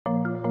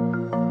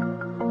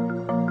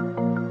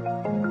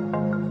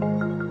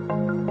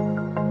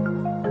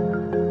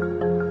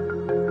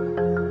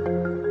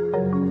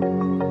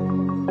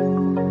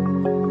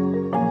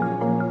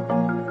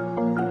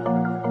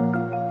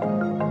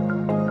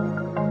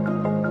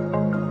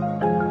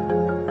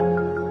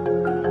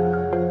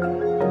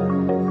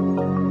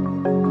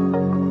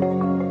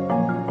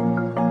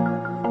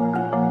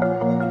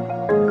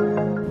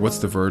what's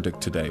the verdict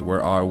today?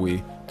 Where are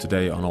we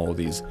today on all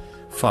these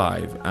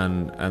 5?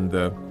 And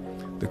the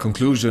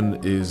conclusion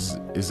is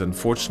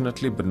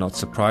unfortunately, but not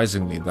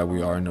surprisingly, that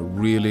we are in a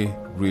really,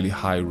 really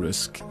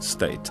high-risk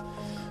state.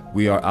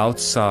 We are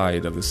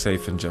outside of the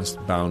safe and just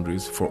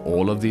boundaries for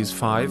all of these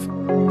 5.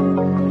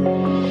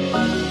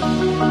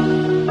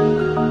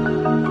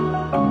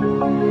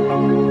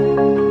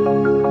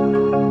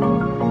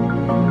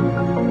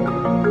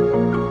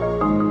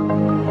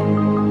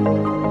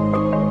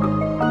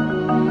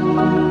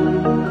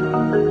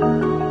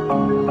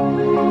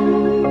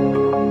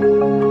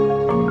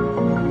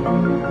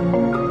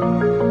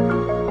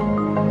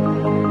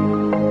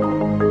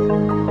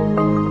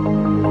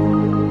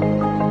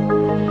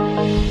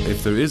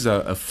 If there is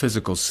a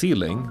physical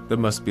ceiling, there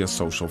must be a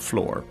social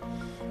floor.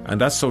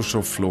 And that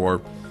social floor,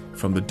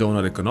 from the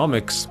donut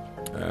economics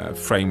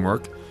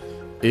framework,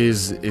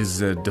 is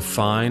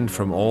defined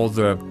from all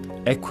the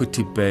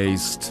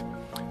equity-based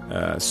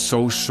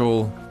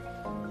social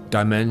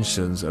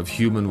dimensions of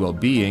human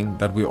well-being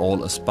that we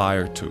all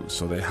aspire to.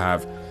 So they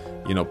have,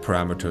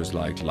 parameters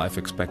like life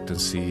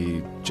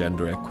expectancy,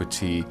 gender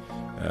equity,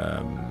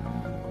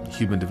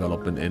 human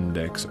development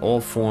index,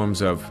 all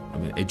forms of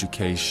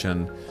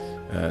education.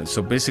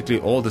 So basically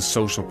all the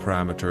social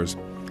parameters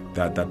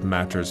that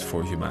matters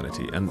for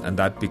humanity, and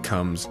that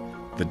becomes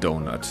the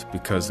donut,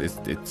 because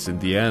it's in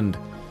the end,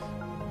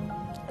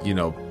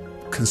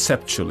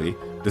 conceptually,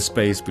 the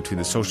space between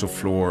the social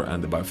floor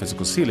and the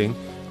biophysical ceiling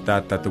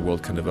that the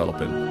world can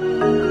develop in.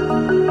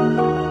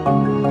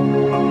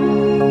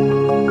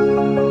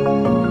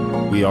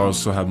 We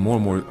also have more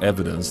and more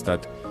evidence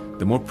that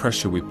the more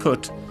pressure we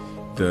put,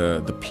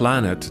 the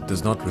planet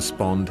does not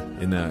respond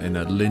in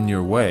a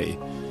linear way.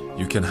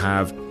 You can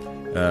have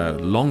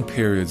long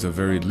periods of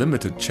very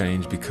limited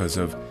change because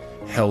of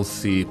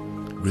healthy,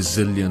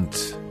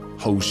 resilient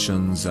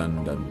oceans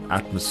and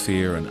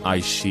atmosphere and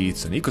ice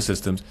sheets and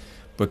ecosystems,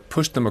 but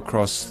push them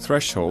across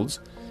thresholds,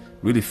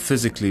 really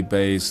physically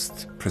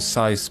based,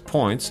 precise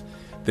points,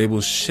 they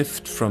will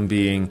shift from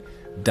being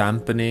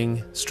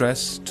dampening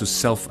stress to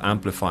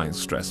self-amplifying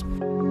stress.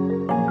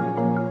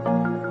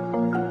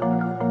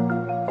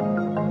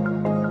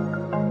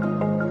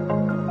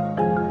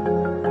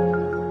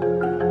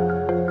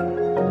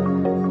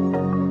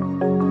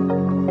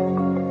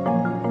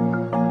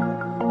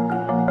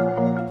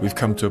 We've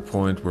come to a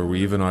point where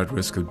we even are at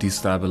risk of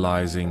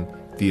destabilizing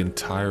the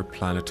entire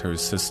planetary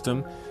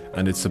system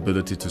and its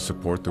ability to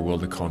support the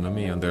world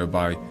economy and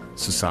thereby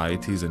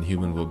societies and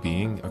human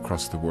well-being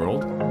across the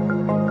world.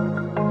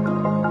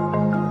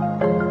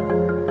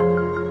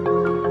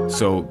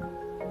 So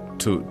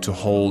to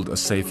hold a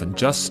safe and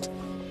just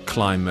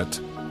climate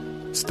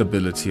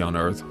stability on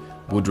Earth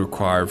would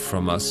require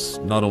from us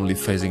not only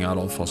phasing out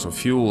all fossil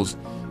fuels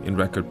in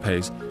record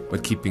pace,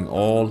 but keeping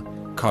all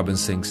carbon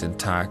sinks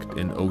intact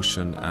in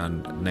ocean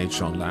and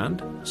nature on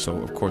land. So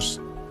of course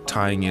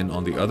tying in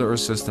on the other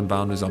Earth system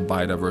boundaries on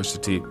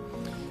biodiversity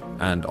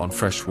and on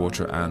fresh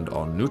water and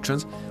on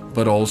nutrients,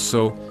 but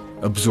also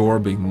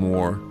absorbing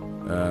more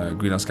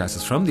greenhouse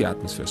gases from the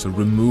atmosphere, so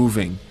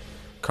removing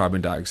carbon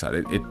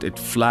dioxide. It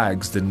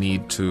flags the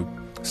need to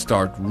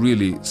start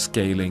really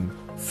scaling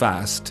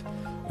fast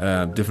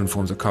different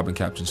forms of carbon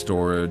capture and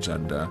storage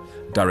and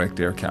direct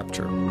air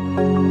capture.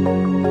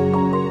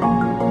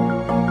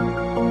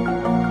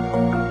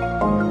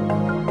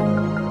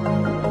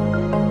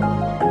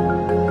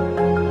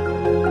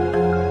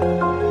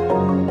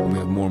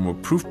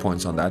 Proof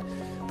points on that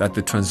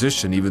the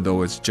transition, even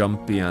though it's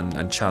jumpy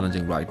and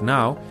challenging right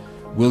now,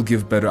 will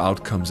give better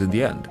outcomes in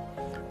the end.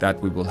 That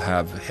we will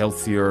have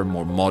healthier,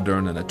 more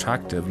modern and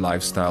attractive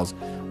lifestyles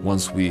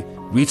once we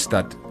reach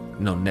that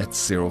net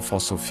zero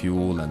fossil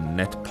fuel and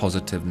net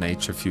positive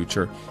nature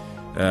future,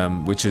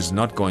 which is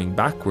not going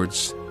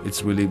backwards,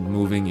 it's really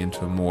moving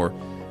into a more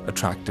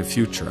attractive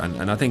future.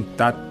 And I think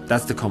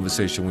that's the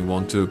conversation we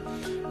want to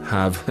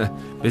have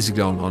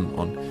basically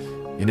on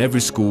in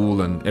every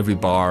school and every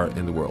bar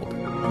in the world.